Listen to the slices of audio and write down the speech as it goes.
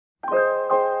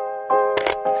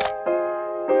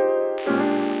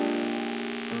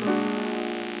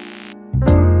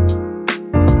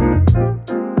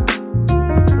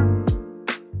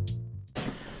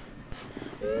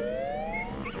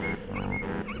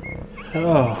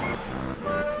Oh.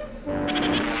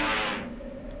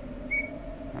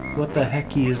 What the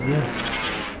hecky is this?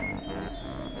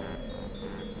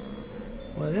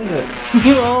 What is it?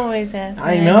 You always ask me.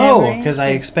 I know, because I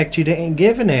expect you to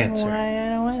give an answer. Why I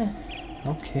don't want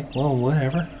Okay, well,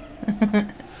 whatever.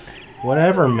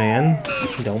 Whatever, man.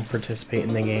 Don't participate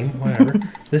in the game. Whatever.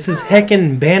 This is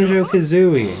heckin' Banjo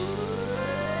Kazooie.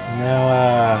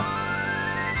 Now,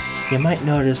 you might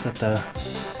notice that the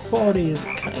quality is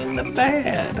kinda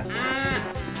bad.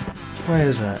 Why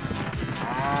is that?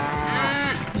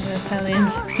 That's how the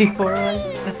N64 was.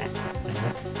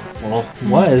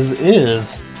 Well,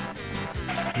 is.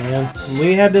 Yeah,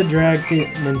 we had to drag the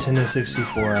Nintendo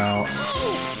 64 out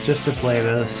just to play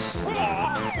this.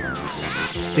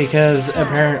 Because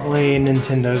apparently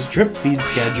Nintendo's drip feed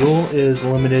schedule is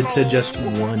limited to just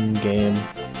one game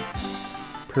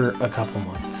per a couple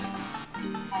months.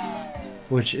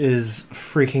 Which is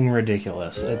freaking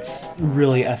ridiculous. It's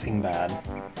really effing bad.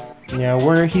 You know,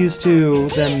 we're used to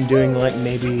them doing like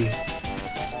maybe...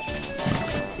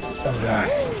 Oh god.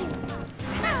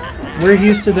 We're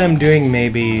used to them doing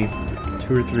maybe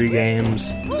 2 or 3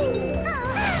 games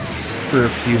for a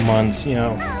few months, you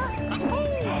know.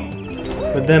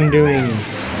 But them doing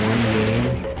one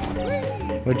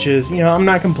game, which is, you know, I'm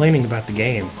not complaining about the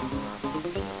game.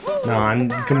 No, I'm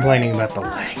complaining about the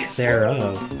lack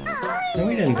thereof. And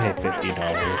we didn't pay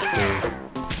 $50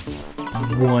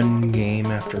 for one game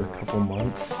after a couple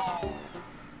months.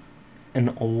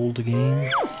 An old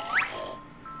game.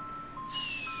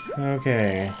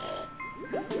 Okay.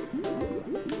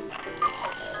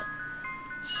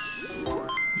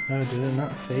 Oh, did it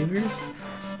not save yours?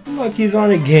 Look, he's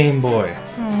on a Game Boy.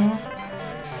 Aww.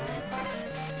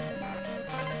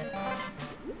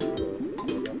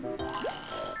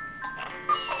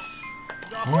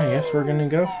 Well, I guess we're gonna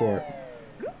go for it.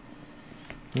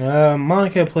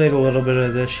 Monica played a little bit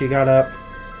of this. She got up.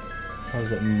 What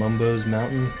was it, Mumbo's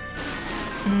Mountain?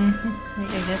 Mm-hmm. I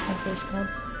guess that's what it's called.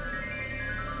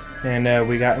 And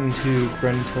we got into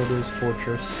Gruntilda's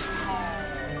Fortress.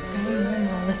 I don't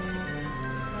remember all that.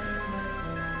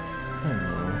 I don't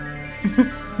know.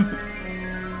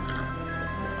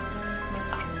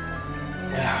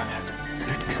 Yeah, that's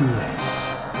good Kool-Aid.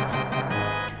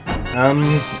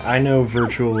 I know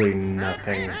virtually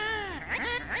nothing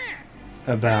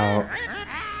about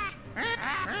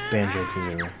Banjo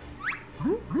Kazooie.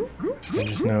 I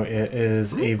just know it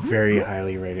is a very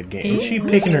highly rated game. Is she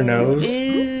picking her nose?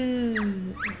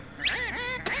 Ew.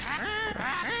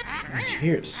 Did you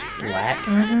hear it splat?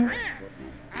 Mm-hmm.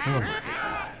 Oh my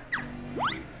god.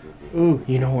 Ooh,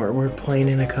 you know what we're playing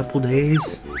in a couple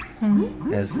days?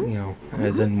 Mm-hmm. As, you know,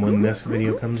 as in when this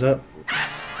video comes up.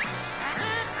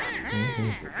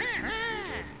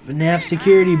 FNAF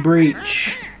Security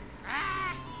Breach.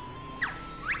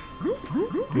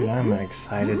 Dude, I'm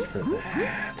excited for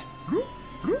that.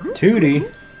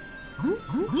 Tootie.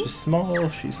 She's small,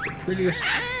 she's the prettiest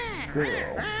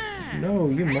girl. No,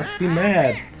 you must be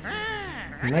mad.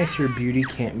 Nicer beauty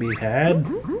can't be had.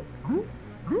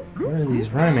 What are these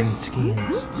rhyming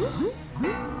schemes?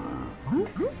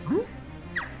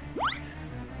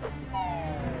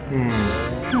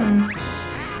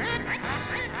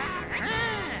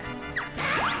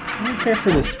 I don't care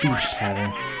for the speech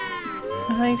pattern.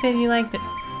 I thought you said you liked it.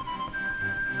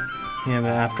 Yeah,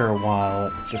 but after a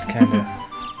while, it's just kind of...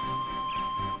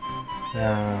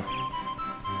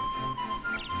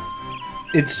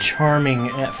 it's charming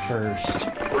at first.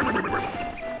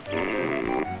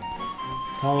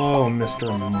 Hello,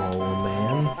 Mr. Mole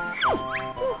Man.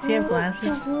 Does he have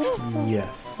glasses?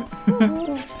 Yes.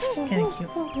 It's kind of cute.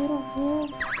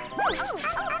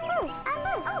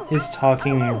 His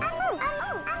talking...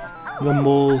 The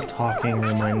mole's talking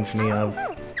reminds me of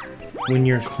when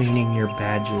you're cleaning your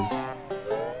badges.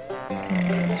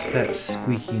 Just that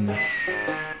squeakiness.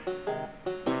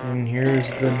 And here's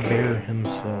the bear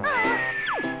himself.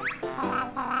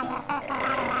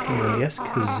 Oh, yes,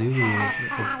 Kazooie is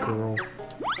a girl.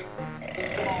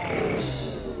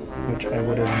 Which I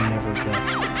would have never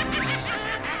guessed.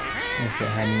 If it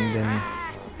hadn't been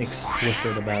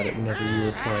explicit about it whenever you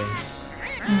were playing.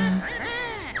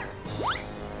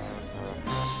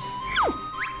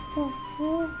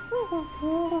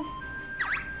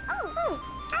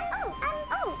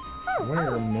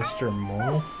 Where, Mr.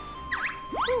 Mole?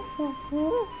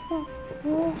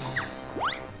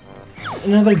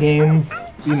 Another game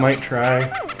you might try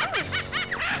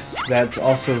that's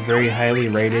also very highly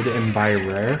rated and by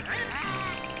Rare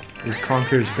is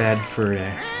Conker's Bad Fur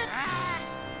Day.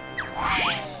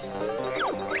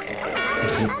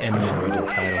 It's an M-rated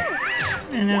title.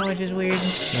 I know, which is weird.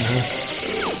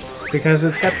 Because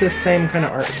it's got this same kind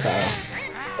of art style.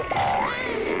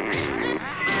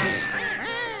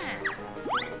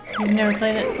 You've never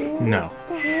played it? No.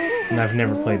 And I've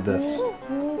never played this.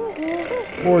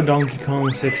 Or Donkey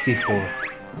Kong 64.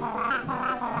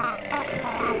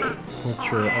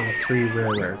 Which are all 3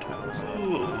 rare titles.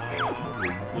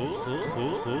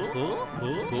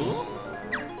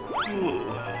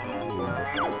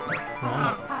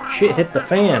 Ah, shit hit the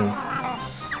fan!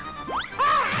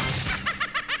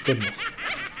 Goodness.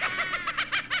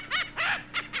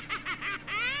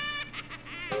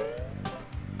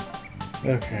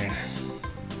 Okay.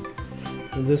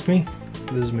 Is this me?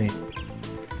 This is me.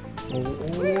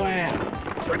 Wow.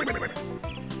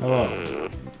 Hello.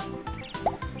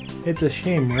 It's a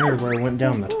shame Rareware went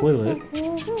down the toilet.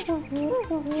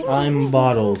 I'm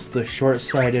Bottles, the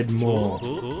short-sighted mole.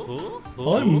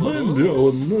 I'm Banjo,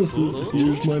 and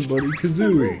here's my buddy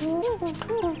Kazooie.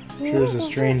 Sure is a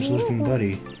strange-looking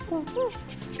buddy.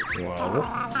 Well,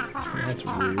 that's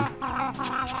rude.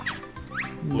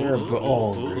 They're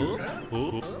all rude.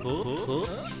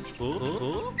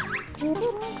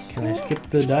 Can I skip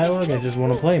the dialogue? I just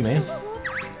want to play, man.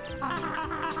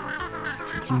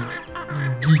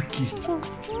 Geeky.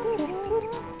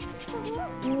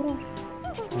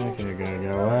 Okay, gotta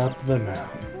go up the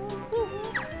mountain.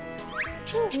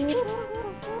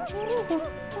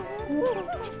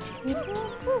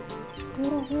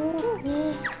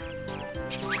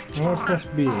 I'll press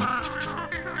B.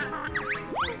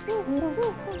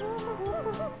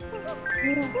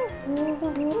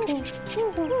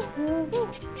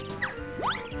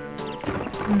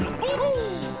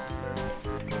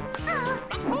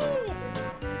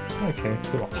 Okay,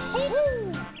 cool.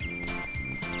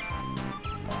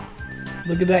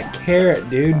 Look at that carrot,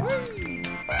 dude.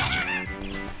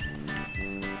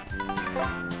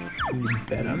 You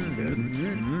bet I'm good.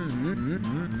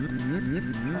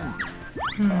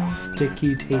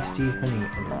 Sticky, tasty honey.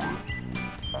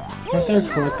 Aren't there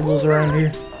collectibles around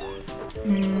here?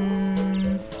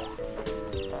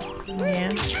 Yeah.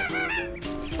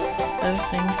 Those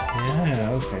things.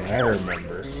 Yeah, okay, I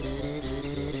remember.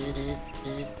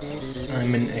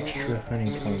 I'm an extra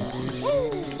honeycomb piece.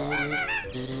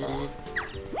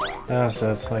 Oh,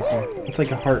 so it's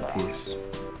like a heart piece.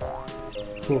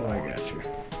 Cool, I got you.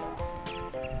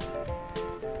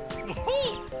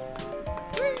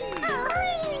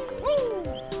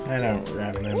 I don't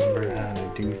remember how to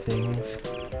do things.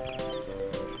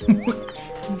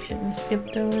 You shouldn't have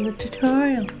skipped over the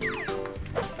tutorial.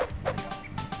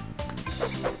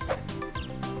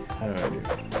 How do I do it?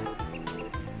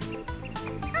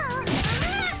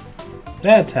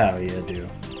 That's how you do.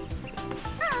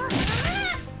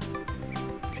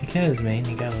 Because, man,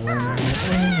 you gotta learn on your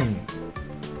own.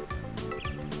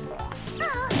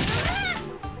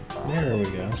 There we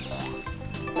go.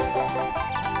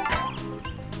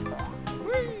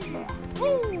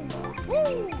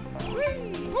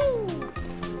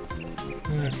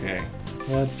 Okay,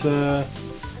 let's up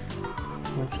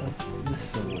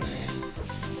this way.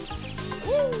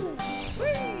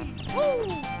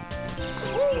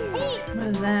 What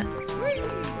is that?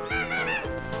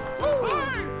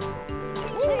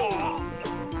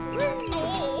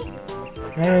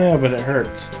 I don't know, but it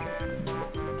hurts.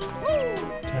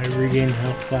 I regain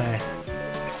health by...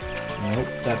 Nope,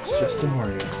 that's just a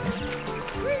Mario thing.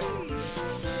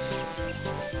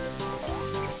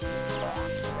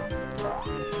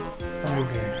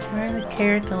 Okay. Why are the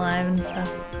carrots alive and stuff?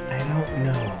 I don't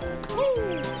know.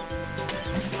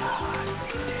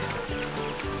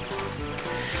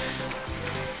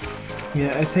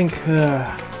 Yeah, I think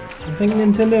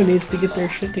Nintendo needs to get their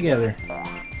shit together.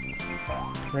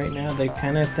 Right now, they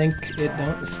kind of think it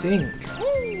don't stink.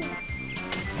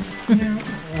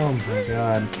 Oh my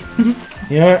god.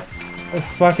 You know what? Oh,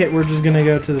 fuck it, we're just gonna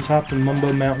go to the top of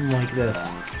Mumbo Mountain like this.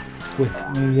 With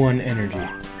 1 energy.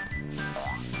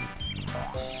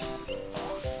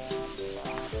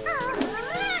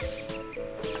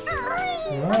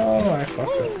 Oh, I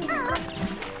fucked up.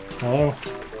 Hello?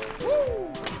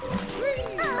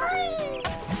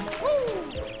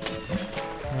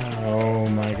 Oh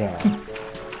my god.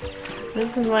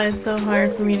 This is why it's so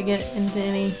hard for me to get into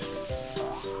any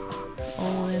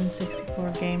old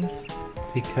N64 games.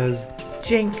 Because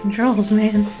Jank controls,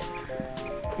 man.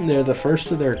 they're the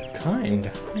first of their kind.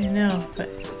 I know, but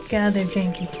god, they're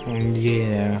janky.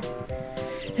 Yeah.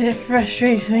 And it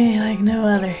frustrates me like no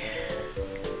other.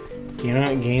 You know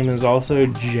what game is also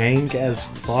jank as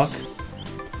fuck?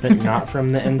 But not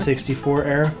from the N64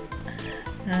 era?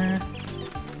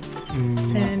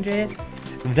 San Andreas?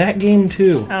 That game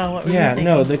too. Oh, what were you Yeah, thinking?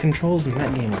 no, the controls in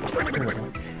that game are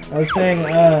terrible. I was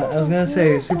gonna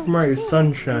say Super Mario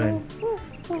Sunshine,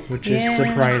 which is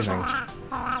surprising.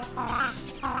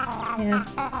 Yeah,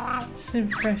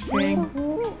 super frustrating.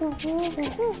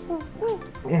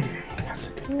 That's a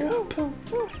good cup.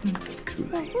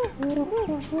 Kool-Aid.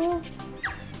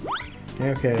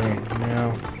 Okay,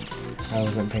 now I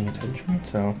wasn't paying attention,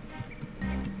 so.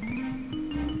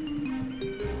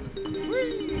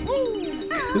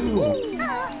 Cool.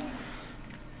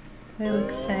 They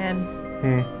look sad.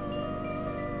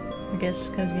 I guess it's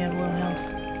because you have low health.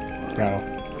 No.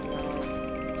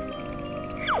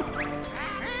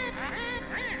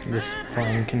 This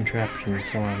fine contraption,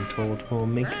 so I'm told, will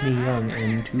make me young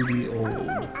and to be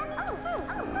old.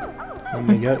 Let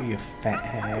me go, you fat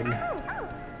hag.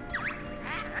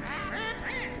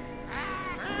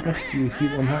 Rescue, he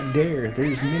will not dare.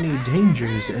 There's many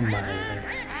dangers in my lair.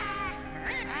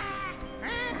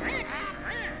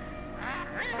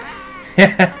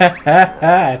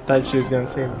 I thought she was gonna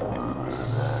say that.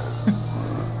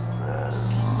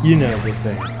 You know the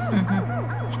thing.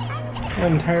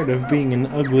 I'm tired of being an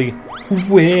ugly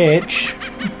witch.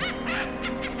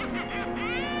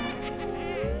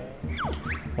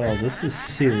 Well, this is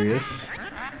serious.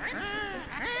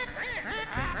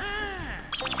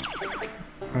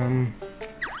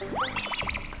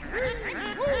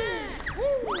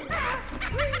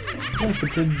 Look,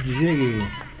 it's a jiggy.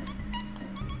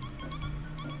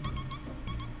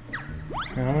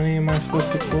 How many am I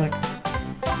supposed to collect?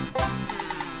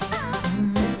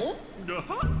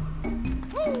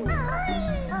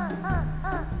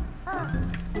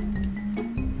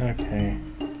 Okay.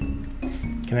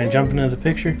 Can I jump into the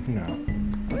picture? No.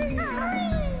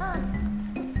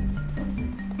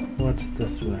 What's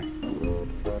this way?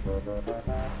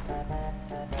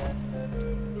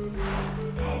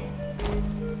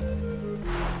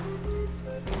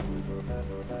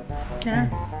 Yeah.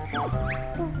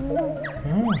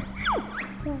 Oh.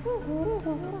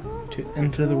 To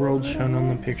enter the world shown on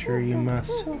the picture, you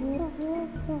must...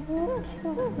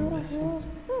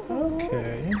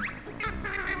 Okay.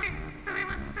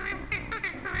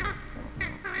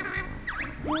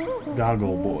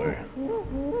 Goggle boy.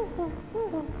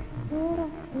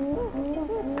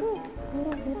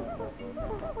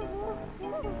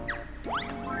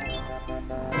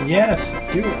 Yes,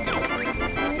 do it.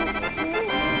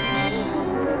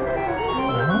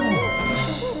 Oh.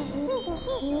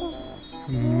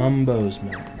 Mumbo's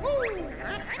man.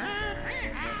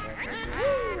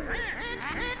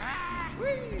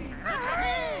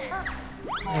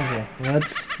 Okay,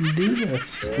 let's do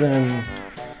this then.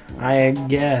 I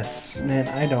guess. Man,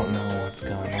 I don't know what's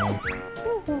going on.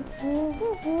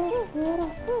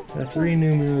 The 3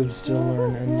 new moves to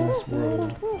learn in this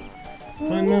world.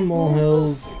 Find the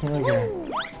molehills. Okay.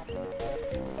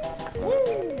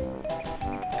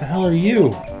 What the hell are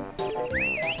you?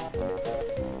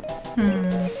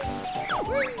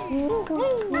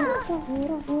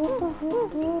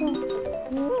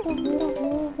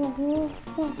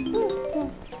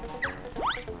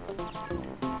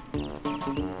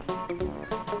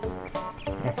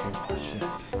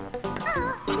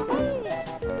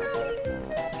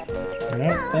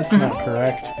 Nope, that's not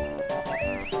correct.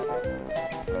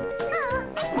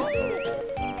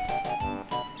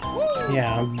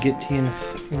 Yeah, I'll get to you in a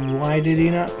second. Why did he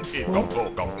not flip?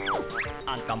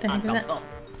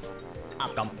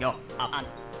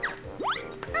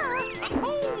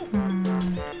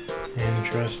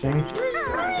 Interesting.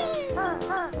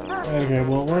 Okay,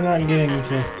 well, we're not getting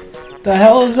to... The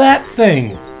hell is that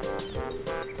thing?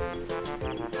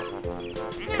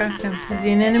 Is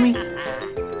he an enemy?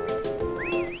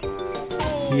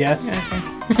 Yes.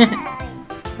 Okay.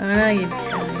 Oh no, you.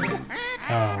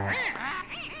 Oh.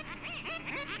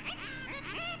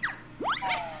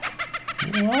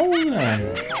 Well then.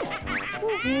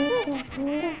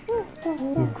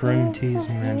 Grunty's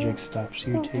magic stops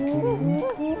you taking.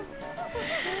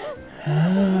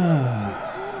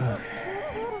 Okay.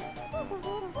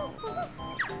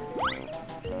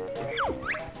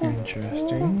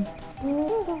 Interesting.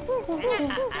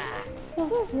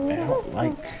 I don't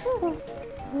like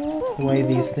the way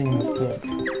these things look.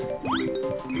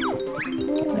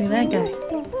 Look at that guy.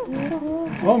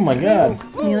 Oh my god.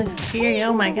 He looks scary.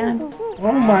 Oh my god.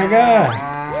 Oh my god.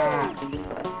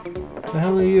 The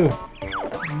hell are you?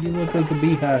 You look like a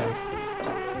beehive.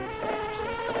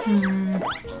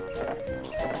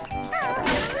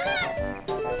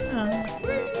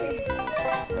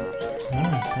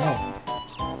 Oh.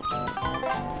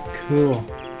 Cool.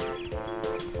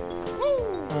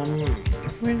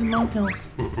 Where's the motels?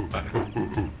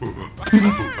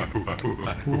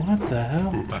 What the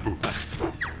hell?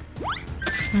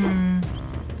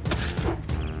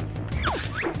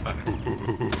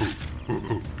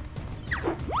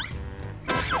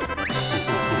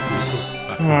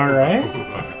 Alright.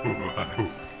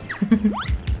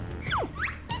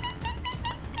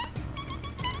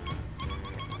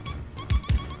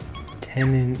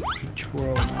 10 in each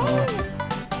world, huh?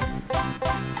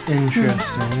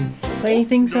 Interesting. What do you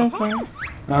think so far?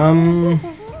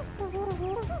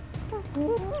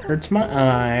 Hurts my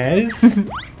eyes.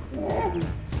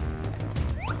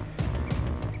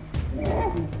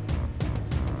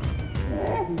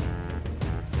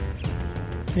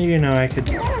 You know, I could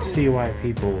see why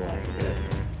people like it.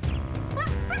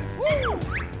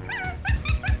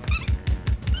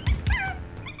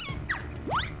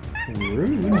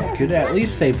 Rude. Could at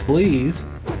least say please.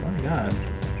 Oh my god.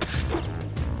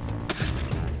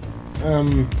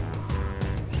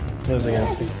 What was I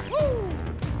gonna say?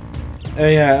 Oh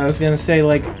yeah, I was gonna say,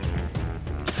 like,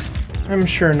 I'm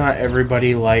sure not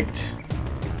everybody liked,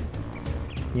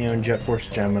 you know, Jet Force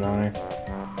Gemini.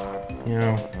 You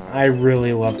know, I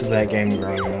really loved that game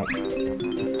growing up.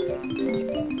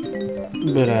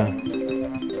 But, I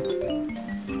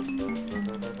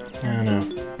don't know.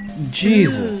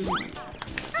 Jesus!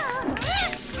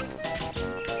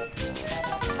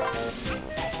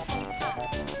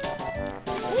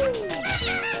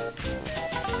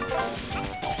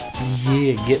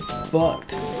 Yeah, get fucked.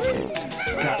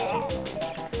 Disgusting.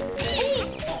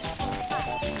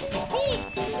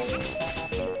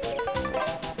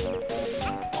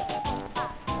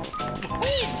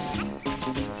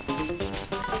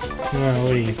 Well,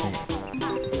 what do you think?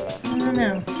 I don't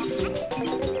know.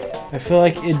 I feel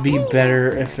like it'd be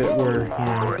better if it were, you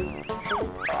know...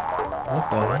 What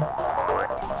the hell?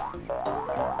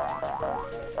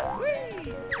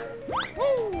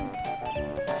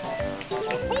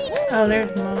 Oh,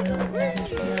 there's Mono. I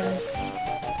just realized.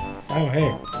 Oh, hey.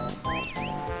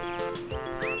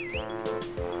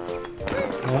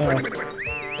 Hello.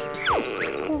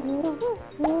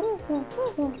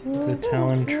 The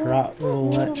Talon Trot will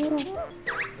let...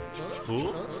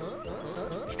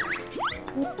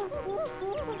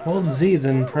 Hold Z,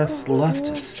 then press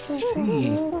left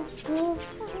C.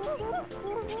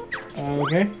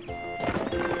 Okay.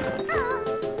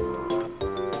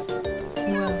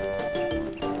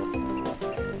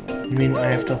 You mean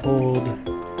I have to hold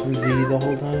Z the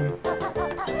whole time?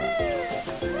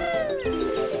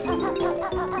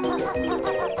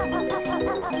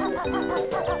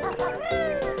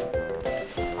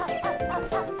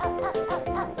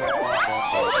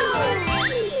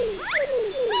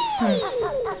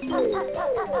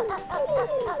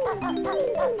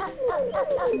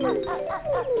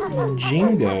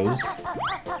 Jingos?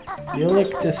 You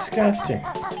look disgusting.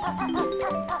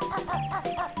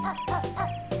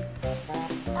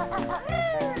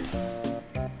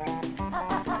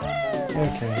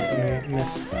 Okay,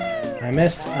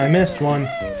 I missed one.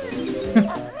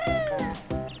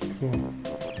 Cool.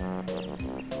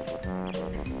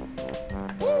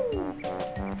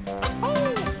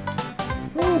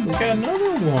 Oh, we got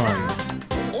another one.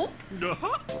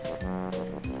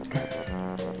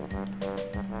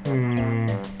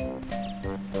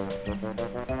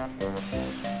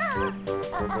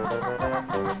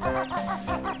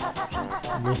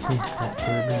 Listen to that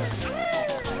bird.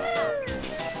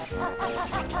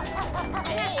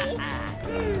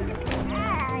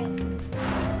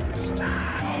 Stop.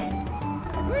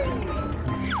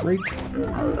 You freak.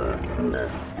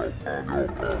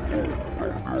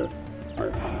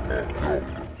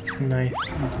 Nice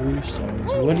blue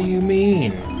stones. What do you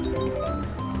mean?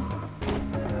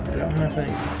 I don't have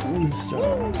any blue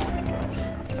stones.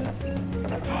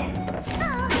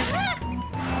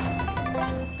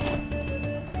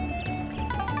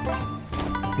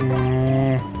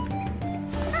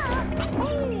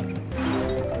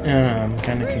 I'm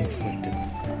kind of conflicted.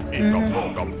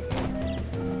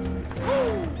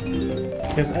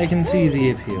 Because I can see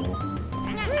the appeal.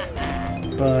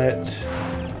 But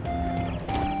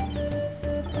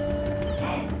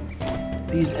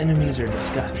these enemies are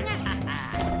disgusting.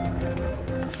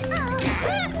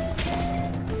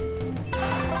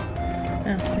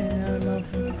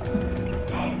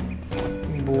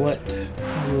 What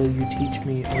will you teach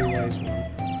me, O wise one?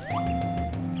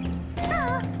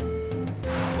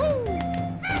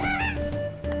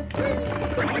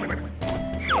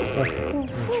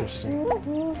 Interesting.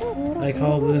 I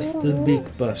call this the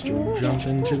Beak Buster. Jump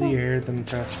into the air, then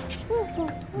press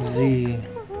Z.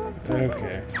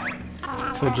 Okay.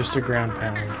 So just a ground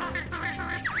pound.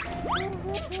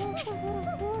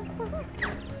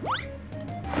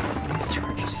 These two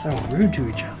are just so rude to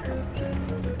each other.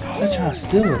 Such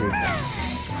hostility.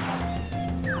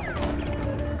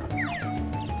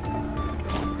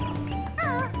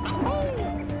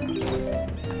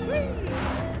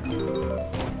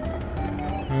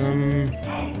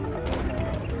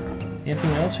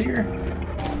 Anything else here?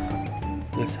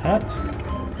 This hut?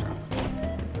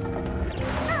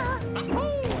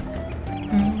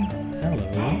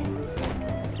 Hello.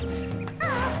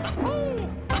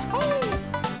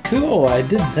 Cool, I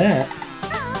did that.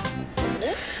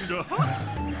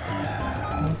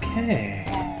 Okay.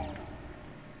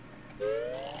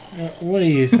 What do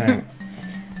you think?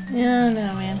 Yeah,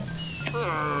 no, man.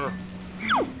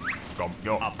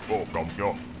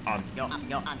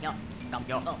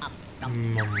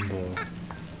 Mumbo.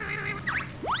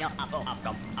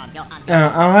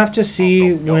 I'll have to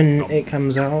see when it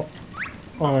comes out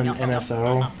on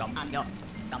NSO.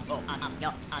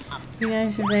 Be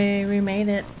nice if they remade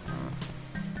it.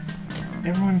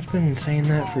 Everyone's been saying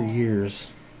that for years.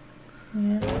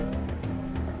 Yeah.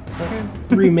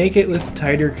 Remake it with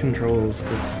tighter controls,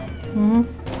 cause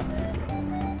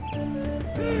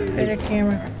better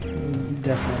camera.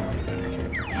 Definitely.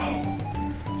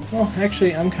 Well,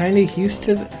 actually, I'm kind of used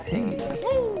to the. Hey.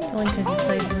 Only because you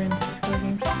played Rin 64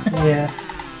 games. Yeah.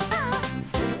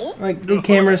 Like the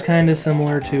camera's kind of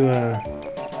similar to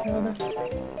Zelda?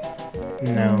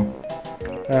 no,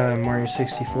 Mario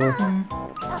 64.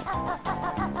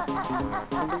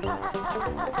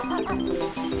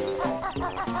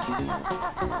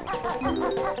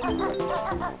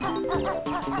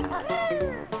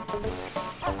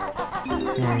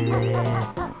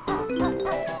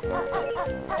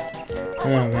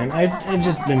 Oh man, I've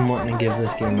just been wanting to give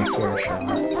this game a fair shot.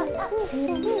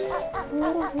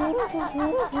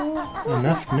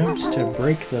 Enough notes to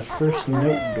break the first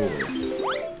note door.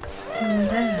 What's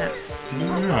that? I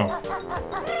don't know.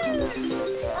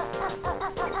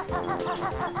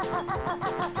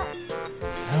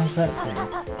 How's that thing?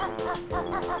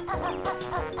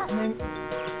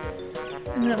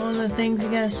 Is that one of the things you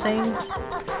gotta save?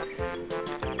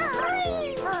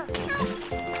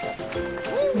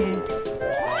 Yeah.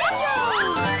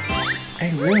 I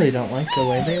really don't like the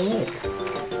way they look.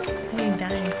 I ain't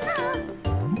dying.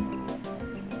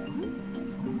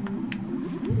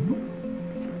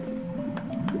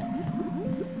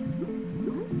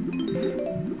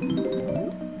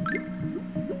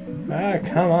 Ah,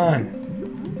 come on.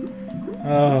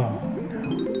 Oh,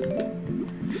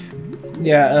 no.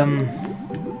 Yeah,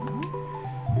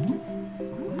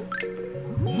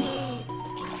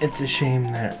 it's a shame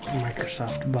that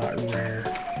Microsoft bought Rare.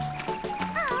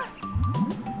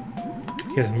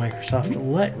 Because Microsoft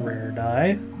let Rare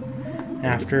die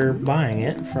after buying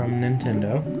it from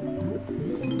Nintendo.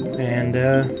 And,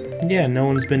 yeah, no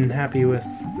one's been happy with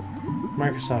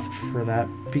Microsoft for that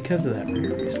because of that very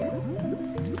reason.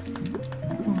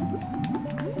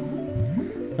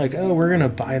 Like, oh, we're gonna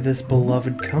buy this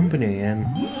beloved company and,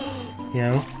 you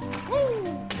know,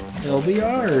 it'll be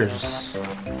ours.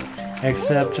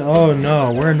 Except, oh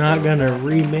no, we're not gonna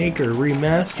remake or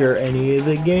remaster any of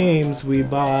the games we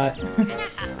bought.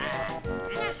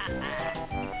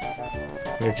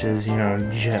 Which is, you know,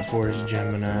 Jet Force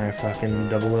Gemini, fucking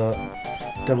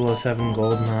 007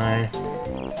 GoldenEye.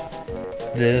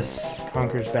 This,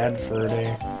 Conker's Bad Fur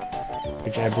Day,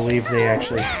 which I believe they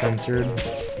actually censored.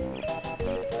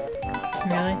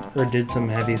 Really? Or did some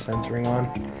heavy censoring on.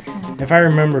 If I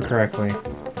remember correctly.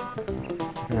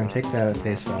 And take that at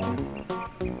face value.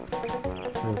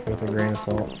 With a grain of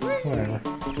salt. Whatever.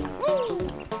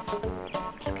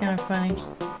 It's kind of funny.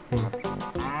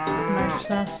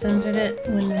 Microsoft censored it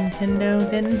when Nintendo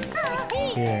didn't.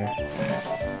 Yeah.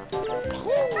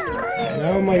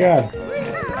 Oh my god.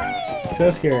 So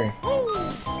scary.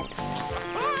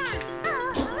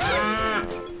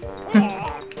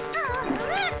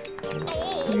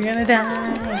 You're gonna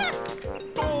die.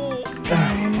 I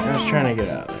was trying to get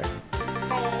out of there.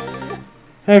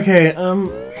 Okay,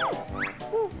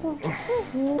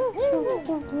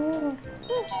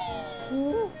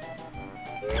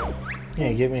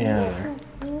 yeah, get me out of there.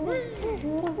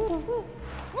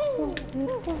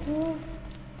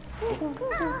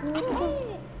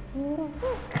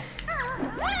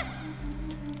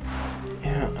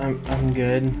 Yeah, I'm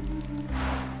good.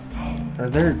 Are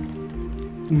there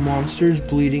monsters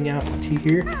bleeding out to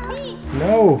here?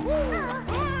 No!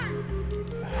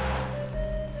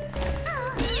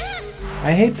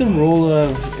 I hate the rule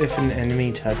of if an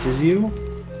enemy touches you,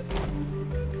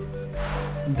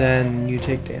 then you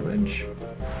take damage.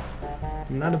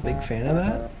 I'm not a big fan of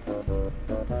that.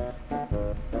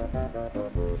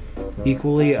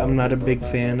 Equally, I'm not a big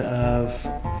fan of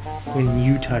when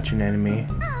you touch an enemy,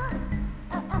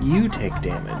 you take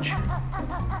damage.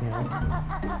 You know?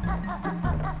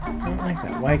 I don't like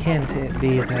that. Why can't it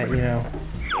be that, you know,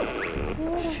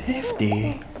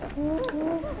 50?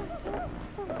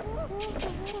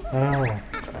 Oh.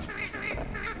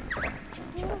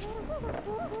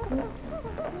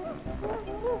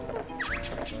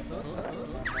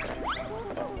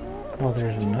 Oh,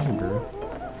 there's a number.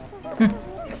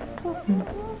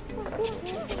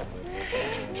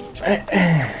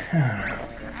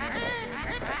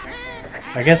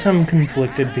 I guess I'm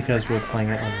conflicted because we're playing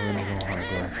it on original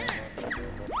hardware.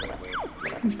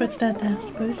 But that's how it's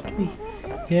supposed to be.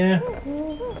 Yeah.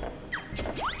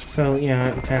 So, yeah,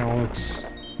 it kind of looks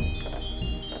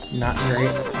not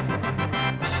great.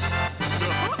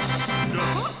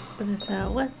 But that's how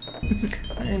it was.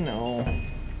 I know.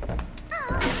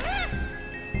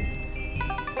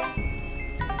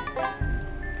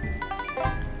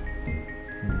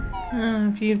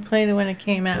 If you'd played it when it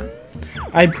came out.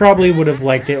 I probably would have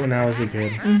liked it when I was a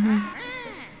kid. Mm-hmm.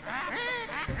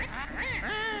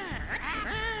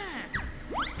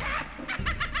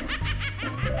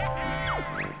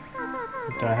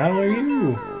 What the hell are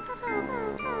you?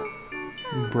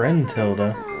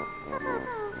 Brentilda.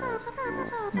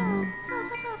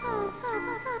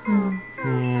 To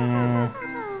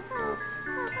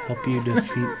help you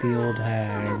defeat the old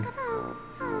hag.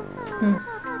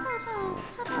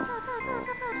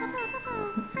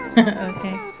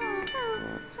 Okay.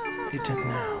 You didn't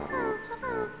know.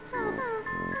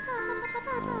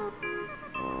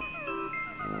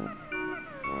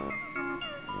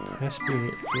 Has to be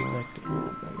if you'd like to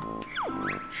eat them.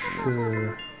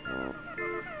 Sure.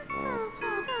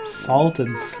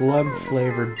 Salted slug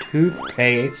flavored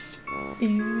toothpaste.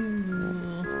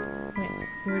 Ew.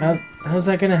 Wait, how's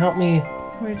that gonna help me?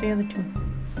 where's the other two?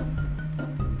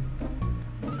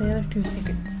 What's the other two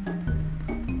secrets?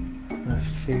 Let's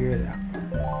figure it out.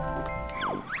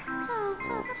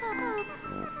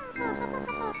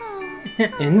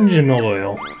 Engine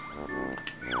oil.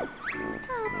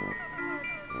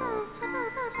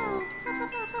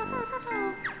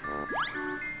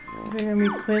 Is there gonna be a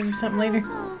quiz or something later?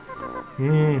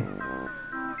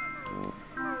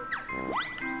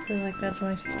 I feel like that's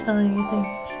why she's telling you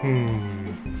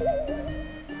things.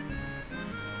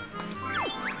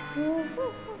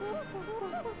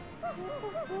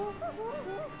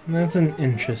 That's an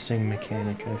interesting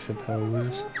mechanic, I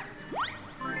suppose.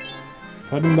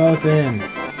 Put them both in.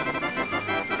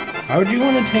 Why would you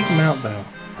want to take them out, though?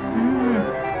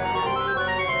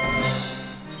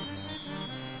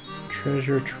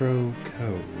 Treasure Trove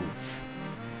Cove.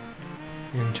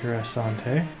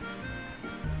 Interessante.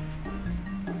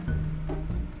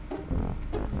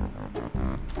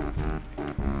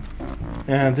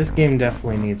 Yeah, this game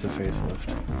definitely needs a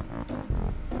facelift.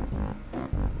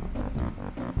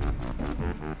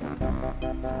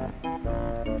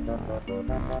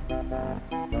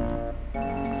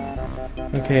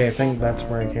 Okay, I think that's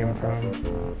where I came from.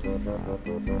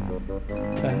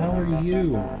 The hell are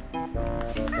you?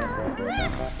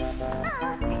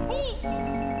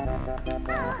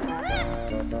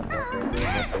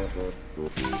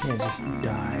 Yeah, just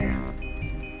die.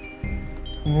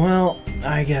 Well,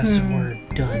 I guess we're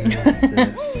done with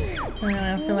this. I don't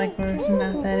know, I feel like we're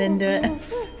not that into it.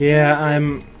 Yeah, I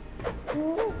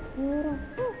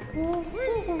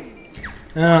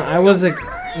was,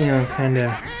 kind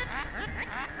of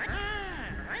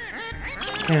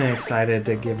excited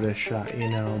to give it a shot,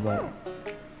 but...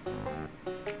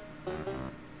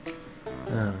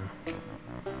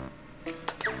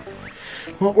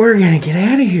 Well, we're gonna get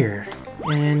out of here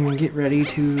and get ready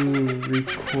to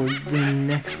record the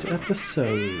next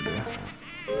episode.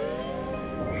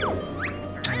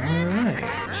 Alright.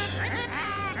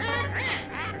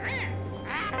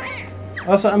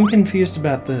 Also, I'm confused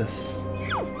about this.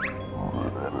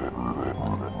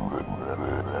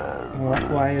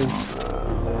 Why is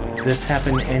this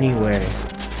happen anyway?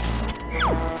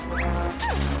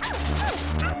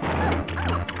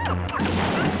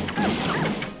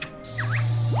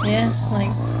 Yeah,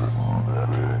 like...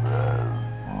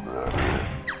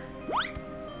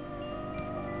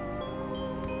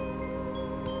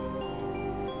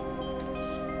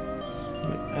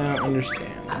 I don't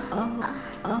understand.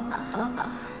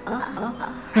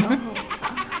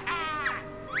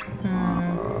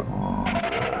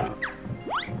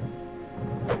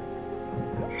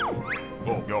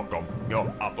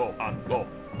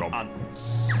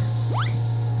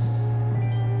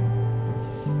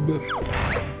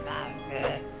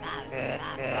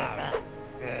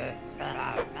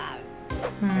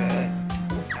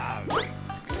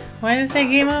 Why did it say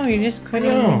game over? You just quit the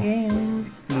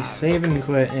game. You save and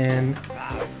quit and...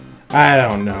 I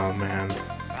don't know, man.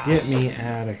 Get me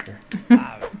out of here.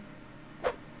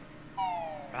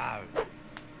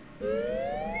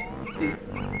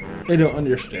 I don't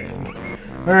understand.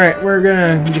 Alright, we're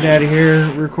gonna get out of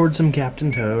here, record some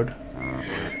Captain Toad.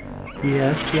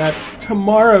 Yes, that's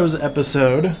tomorrow's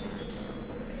episode.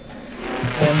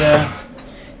 And,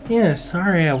 Yeah,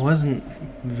 sorry I wasn't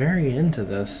very into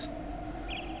this.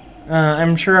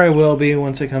 I'm sure I will be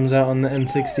once it comes out on the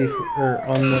N64, or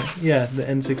on the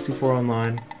N64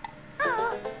 online.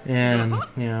 And,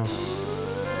 you know,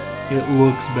 it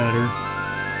looks better.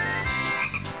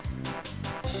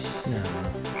 No.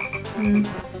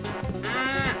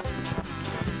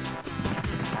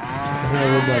 I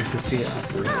would like to see it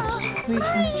up-released. We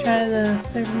should try the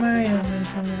Paper Mario when it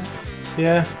comes out.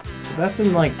 Yeah, that's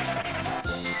in like...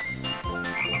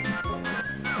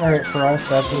 Alright, for us,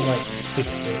 that's in like 6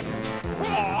 days.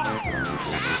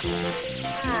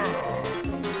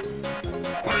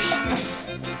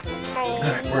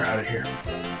 Alright, we're out of here.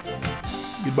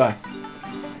 Goodbye.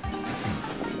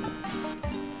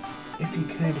 If you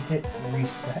could hit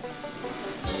reset.